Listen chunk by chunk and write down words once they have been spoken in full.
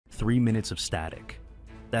3 minutes of static.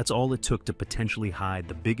 That's all it took to potentially hide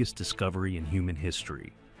the biggest discovery in human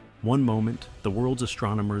history. One moment, the world's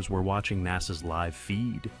astronomers were watching NASA's live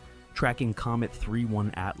feed, tracking Comet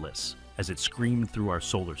 31 Atlas as it screamed through our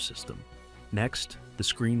solar system. Next, the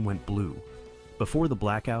screen went blue. Before the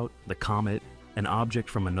blackout, the comet, an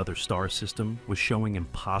object from another star system, was showing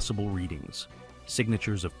impossible readings.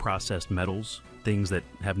 Signatures of processed metals, things that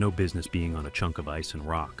have no business being on a chunk of ice and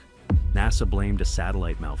rock. NASA blamed a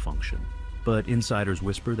satellite malfunction, but insiders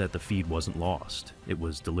whisper that the feed wasn't lost. It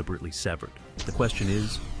was deliberately severed. The question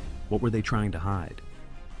is, what were they trying to hide?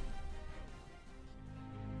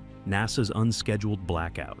 NASA's unscheduled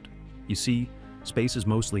blackout. You see, space is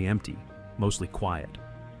mostly empty, mostly quiet.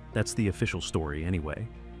 That's the official story anyway.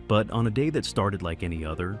 But on a day that started like any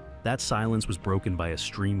other, that silence was broken by a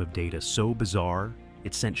stream of data so bizarre,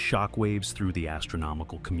 it sent shockwaves through the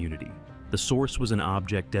astronomical community. The source was an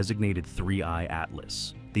object designated 3I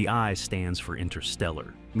Atlas. The I stands for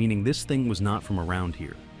interstellar, meaning this thing was not from around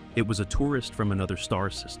here. It was a tourist from another star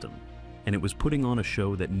system, and it was putting on a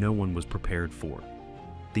show that no one was prepared for.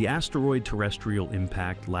 The Asteroid Terrestrial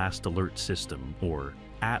Impact Last Alert System, or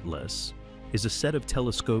ATLAS, is a set of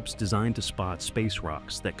telescopes designed to spot space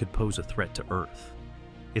rocks that could pose a threat to Earth.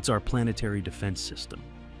 It's our planetary defense system.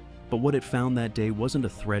 But what it found that day wasn't a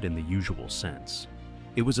threat in the usual sense.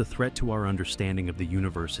 It was a threat to our understanding of the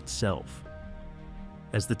universe itself.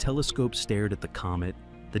 As the telescope stared at the comet,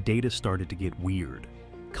 the data started to get weird.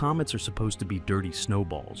 Comets are supposed to be dirty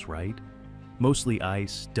snowballs, right? Mostly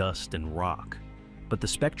ice, dust, and rock. But the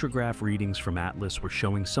spectrograph readings from Atlas were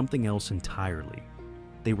showing something else entirely.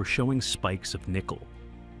 They were showing spikes of nickel.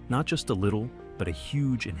 Not just a little, but a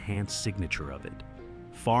huge enhanced signature of it.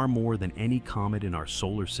 Far more than any comet in our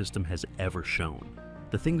solar system has ever shown.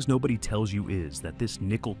 The things nobody tells you is that this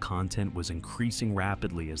nickel content was increasing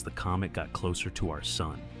rapidly as the comet got closer to our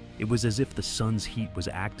sun. It was as if the sun's heat was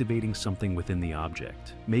activating something within the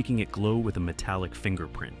object, making it glow with a metallic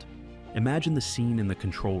fingerprint. Imagine the scene in the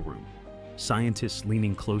control room. Scientists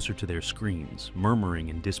leaning closer to their screens, murmuring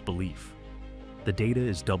in disbelief. The data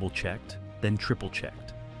is double-checked, then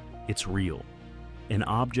triple-checked. It's real. An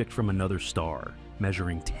object from another star,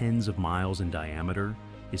 measuring tens of miles in diameter,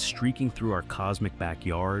 is streaking through our cosmic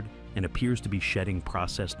backyard and appears to be shedding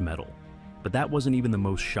processed metal. But that wasn't even the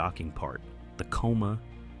most shocking part. The coma,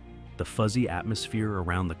 the fuzzy atmosphere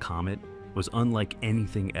around the comet, was unlike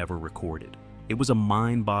anything ever recorded. It was a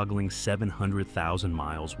mind-boggling 700,000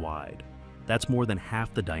 miles wide. That's more than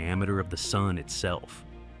half the diameter of the sun itself.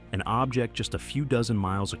 An object just a few dozen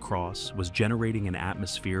miles across was generating an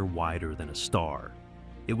atmosphere wider than a star.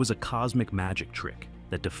 It was a cosmic magic trick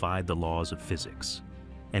that defied the laws of physics.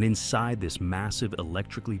 And inside this massive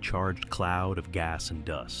electrically charged cloud of gas and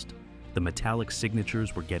dust, the metallic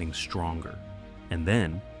signatures were getting stronger. And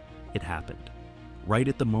then, it happened. Right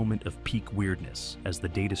at the moment of peak weirdness, as the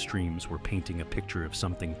data streams were painting a picture of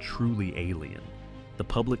something truly alien, the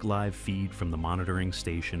public live feed from the monitoring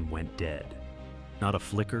station went dead. Not a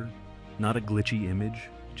flicker, not a glitchy image,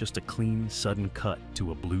 just a clean, sudden cut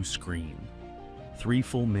to a blue screen. 3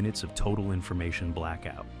 full minutes of total information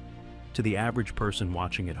blackout. To the average person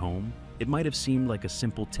watching at home, it might have seemed like a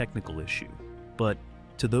simple technical issue, but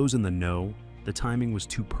to those in the know, the timing was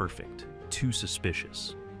too perfect, too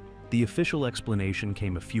suspicious. The official explanation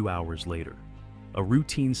came a few hours later. A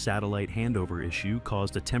routine satellite handover issue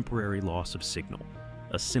caused a temporary loss of signal.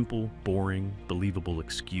 A simple, boring, believable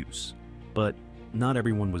excuse. But not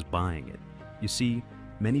everyone was buying it. You see,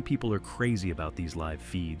 many people are crazy about these live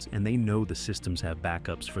feeds, and they know the systems have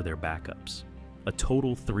backups for their backups. A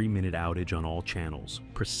total 3-minute outage on all channels,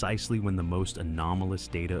 precisely when the most anomalous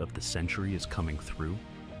data of the century is coming through.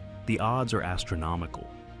 The odds are astronomical.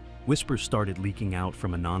 Whispers started leaking out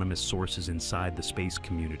from anonymous sources inside the space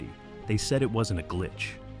community. They said it wasn't a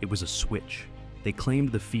glitch, it was a switch. They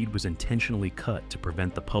claimed the feed was intentionally cut to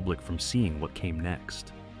prevent the public from seeing what came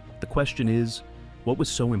next. The question is, what was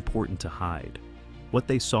so important to hide? What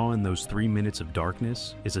they saw in those 3 minutes of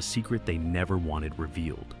darkness is a secret they never wanted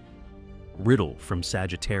revealed. Riddle from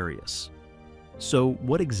Sagittarius. So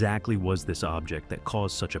what exactly was this object that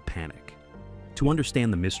caused such a panic? To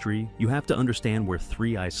understand the mystery, you have to understand where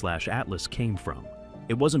 3I/Atlas came from.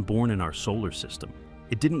 It wasn't born in our solar system.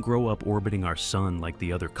 It didn't grow up orbiting our sun like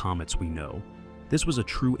the other comets we know. This was a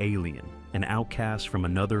true alien, an outcast from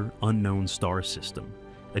another unknown star system,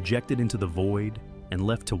 ejected into the void and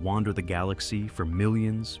left to wander the galaxy for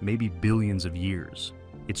millions, maybe billions of years.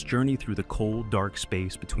 Its journey through the cold, dark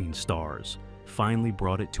space between stars finally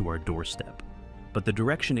brought it to our doorstep. But the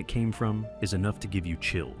direction it came from is enough to give you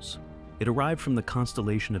chills. It arrived from the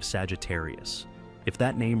constellation of Sagittarius. If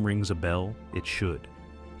that name rings a bell, it should.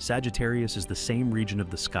 Sagittarius is the same region of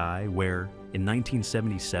the sky where, in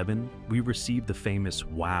 1977, we received the famous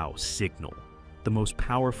WOW signal, the most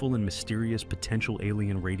powerful and mysterious potential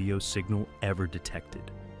alien radio signal ever detected.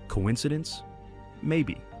 Coincidence?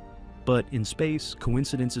 Maybe. But in space,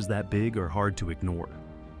 coincidences that big are hard to ignore.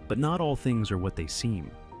 But not all things are what they seem.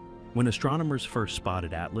 When astronomers first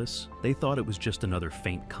spotted Atlas, they thought it was just another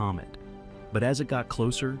faint comet. But as it got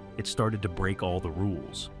closer, it started to break all the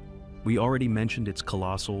rules. We already mentioned its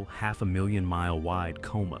colossal, 500,000-mile-wide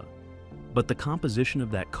coma. But the composition of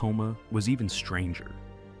that coma was even stranger.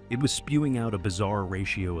 It was spewing out a bizarre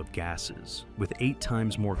ratio of gases, with 8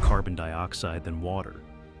 times more carbon dioxide than water.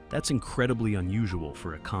 That's incredibly unusual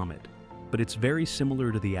for a comet, but it's very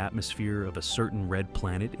similar to the atmosphere of a certain red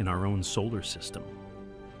planet in our own solar system,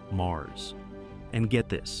 Mars. And get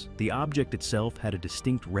this, the object itself had a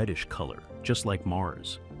distinct reddish color, just like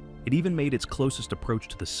Mars. It even made its closest approach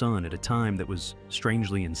to the Sun at a time that was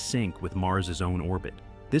strangely in sync with Mars's own orbit.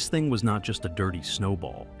 This thing was not just a dirty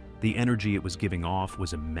snowball. The energy it was giving off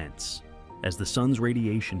was immense. As the Sun's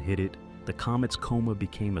radiation hit it, the comet's coma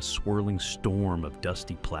became a swirling storm of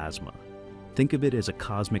dusty plasma. Think of it as a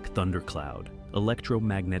cosmic thundercloud,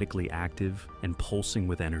 electromagnetically active and pulsing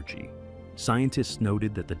with energy. Scientists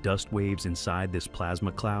noted that the dust waves inside this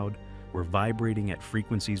plasma cloud were vibrating at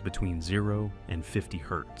frequencies between 0 and 50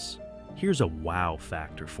 hertz. Here's a wow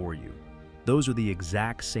factor for you. Those are the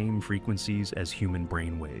exact same frequencies as human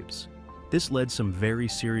brainwaves. This led some very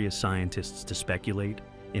serious scientists to speculate,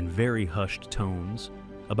 in very hushed tones,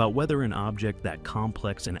 about whether an object that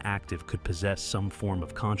complex and active could possess some form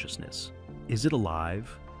of consciousness. Is it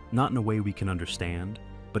alive? Not in a way we can understand,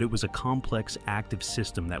 but it was a complex, active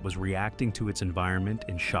system that was reacting to its environment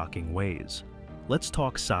in shocking ways. Let's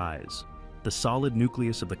talk size. The solid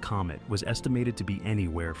nucleus of the comet was estimated to be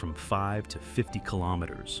anywhere from 5 to 50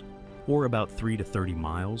 kilometers, or about 3 to 30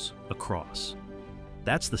 miles, across.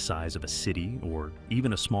 That's the size of a city or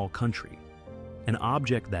even a small country. An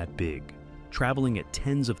object that big, traveling at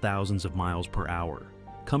tens of thousands of miles per hour,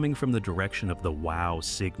 coming from the direction of the WOW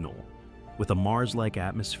signal, with a Mars-like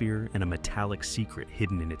atmosphere and a metallic secret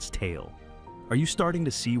hidden in its tail. Are you starting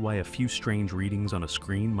to see why a few strange readings on a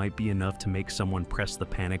screen might be enough to make someone press the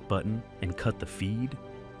panic button and cut the feed?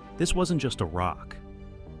 This wasn't just a rock.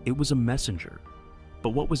 It was a messenger.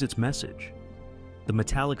 But what was its message? The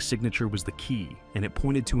metallic signature was the key, and it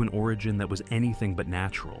pointed to an origin that was anything but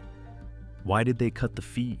natural. Why did they cut the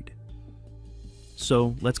feed?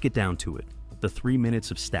 So, let's get down to it. The 3 minutes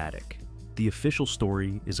of static. The official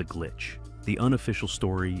story is a glitch. The unofficial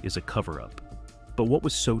story is a cover-up. But what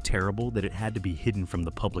was so terrible that it had to be hidden from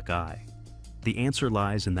the public eye? The answer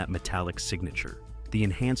lies in that metallic signature. The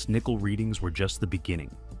enhanced nickel readings were just the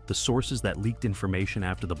beginning. The sources that leaked information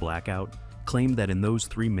after the blackout claimed that in those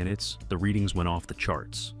 3 minutes, the readings went off the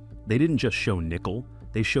charts. They didn't just show nickel,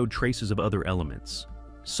 they showed traces of other elements,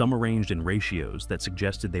 some arranged in ratios that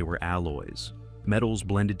suggested they were alloys, metals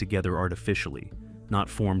blended together artificially, not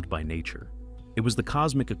formed by nature. It was the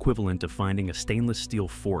cosmic equivalent of finding a stainless steel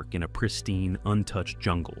fork in a pristine, untouched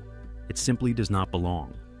jungle. It simply does not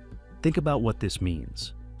belong. Think about what this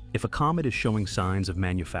means. If a comet is showing signs of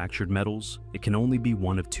manufactured metals, it can only be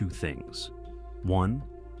one of 2 things. 1,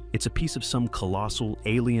 it's a piece of some colossal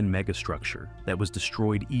alien megastructure that was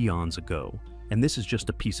destroyed eons ago, and this is just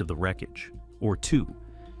a piece of the wreckage. Or 2,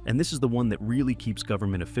 and this is the one that really keeps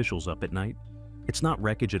government officials up at night, it's not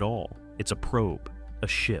wreckage at all, it's a probe, a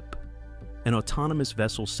ship. An autonomous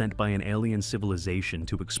vessel sent by an alien civilization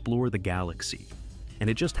to explore the galaxy, and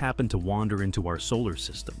it just happened to wander into our solar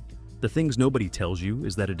system. The things nobody tells you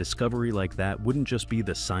is that a discovery like that wouldn't just be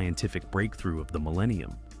the scientific breakthrough of the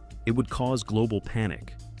millennium. It would cause global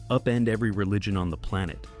panic, upend every religion on the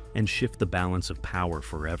planet, and shift the balance of power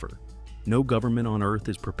forever. No government on Earth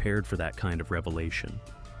is prepared for that kind of revelation.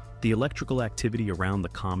 The electrical activity around the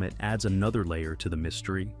comet adds another layer to the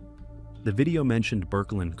mystery. The video mentioned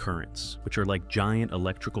Birkeland currents, which are like giant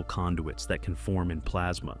electrical conduits that can form in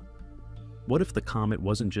plasma. What if the comet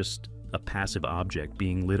wasn't just a passive object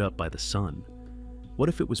being lit up by the sun? What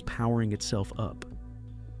if it was powering itself up?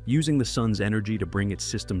 Using the sun's energy to bring its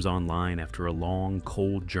systems online after a long,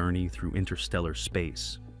 cold journey through interstellar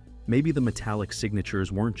space. Maybe the metallic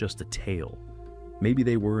signatures weren't just a tail. Maybe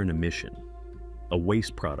they were an emission, a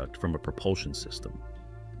waste product from a propulsion system.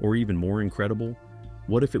 Or even more incredible,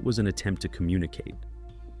 what if it was an attempt to communicate?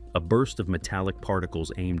 A burst of metallic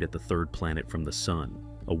particles aimed at the third planet from the sun,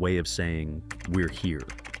 a way of saying, "We're here."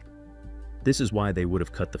 This is why they would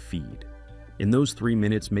have cut the feed. In those 3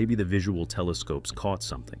 minutes, maybe the visual telescopes caught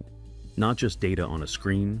something. Not just data on a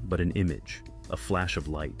screen, but an image, a flash of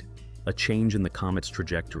light, a change in the comet's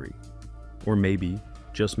trajectory. Or maybe,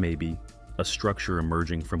 just maybe, a structure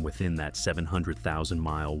emerging from within that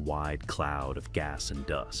 700,000-mile wide cloud of gas and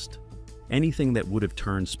dust. Anything that would have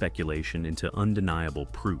turned speculation into undeniable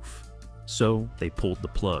proof. So they pulled the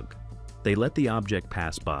plug. They let the object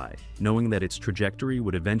pass by, knowing that its trajectory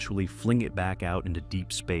would eventually fling it back out into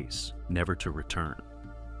deep space, never to return.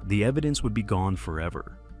 The evidence would be gone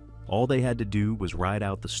forever. All they had to do was ride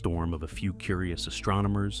out the storm of a few curious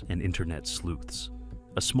astronomers and internet sleuths.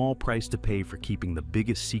 A small price to pay for keeping the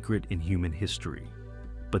biggest secret in human history.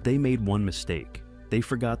 But they made one mistake. They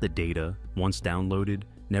forgot that data, once downloaded,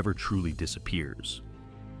 never truly disappears.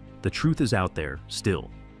 The truth is out there,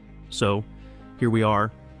 still. So, here we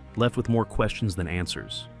are, left with more questions than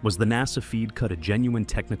answers. Was the NASA feed cut a genuine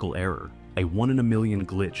technical error, a 1 in a million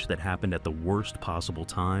glitch that happened at the worst possible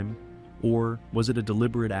time? Or was it a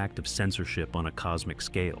deliberate act of censorship on a cosmic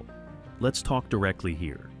scale? Let's talk directly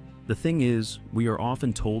here. The thing is, we are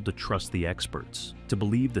often told to trust the experts, to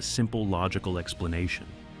believe the simple logical explanation.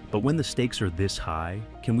 But when the stakes are this high,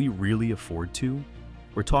 can we really afford to?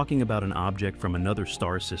 We're talking about an object from another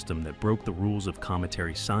star system that broke the rules of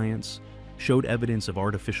cometary science, showed evidence of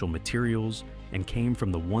artificial materials, and came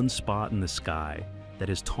from the one spot in the sky that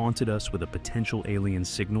has taunted us with a potential alien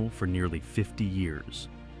signal for nearly 50 years.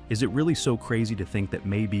 Is it really so crazy to think that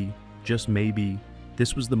maybe, just maybe,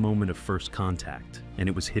 this was the moment of first contact, and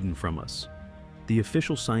it was hidden from us? The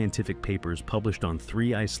official scientific papers published on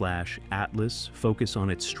 3i/Atlas focus on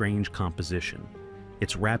its strange composition,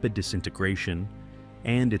 its rapid disintegration,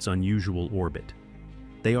 and its unusual orbit.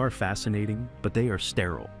 They are fascinating, but they are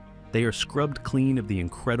sterile. They are scrubbed clean of the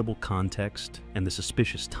incredible context and the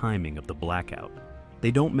suspicious timing of the blackout. They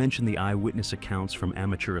don't mention the eyewitness accounts from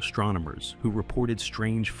amateur astronomers who reported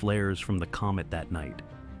strange flares from the comet that night,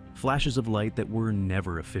 flashes of light that were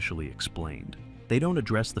never officially explained. They don't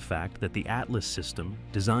address the fact that the Atlas system,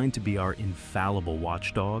 designed to be our infallible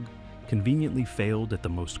watchdog, conveniently failed at the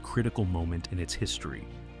most critical moment in its history.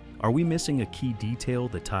 Are we missing a key detail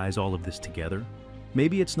that ties all of this together?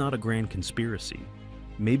 Maybe it's not a grand conspiracy.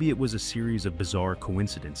 Maybe it was a series of bizarre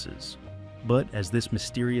coincidences. But as this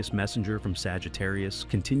mysterious messenger from Sagittarius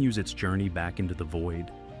continues its journey back into the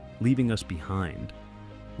void, leaving us behind,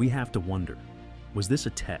 we have to wonder, was this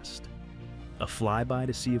a test? A flyby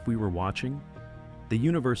to see if we were watching? The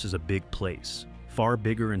universe is a big place, far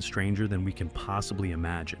bigger and stranger than we can possibly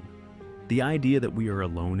imagine. The idea that we are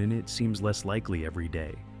alone in it seems less likely every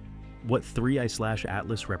day. What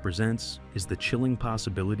 3i/Atlas represents is the chilling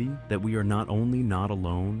possibility that we are not only not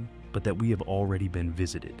alone, but that we have already been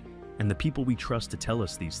visited. And the people we trust to tell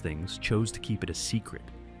us these things chose to keep it a secret.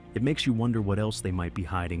 It makes you wonder what else they might be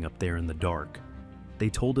hiding up there in the dark. They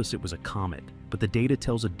told us it was a comet, but the data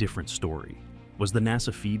tells a different story. Was the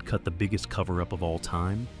NASA feed cut the biggest cover-up of all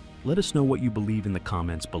time? Let us know what you believe in the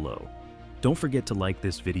comments below. Don't forget to like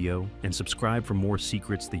this video and subscribe for more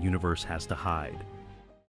secrets the universe has to hide.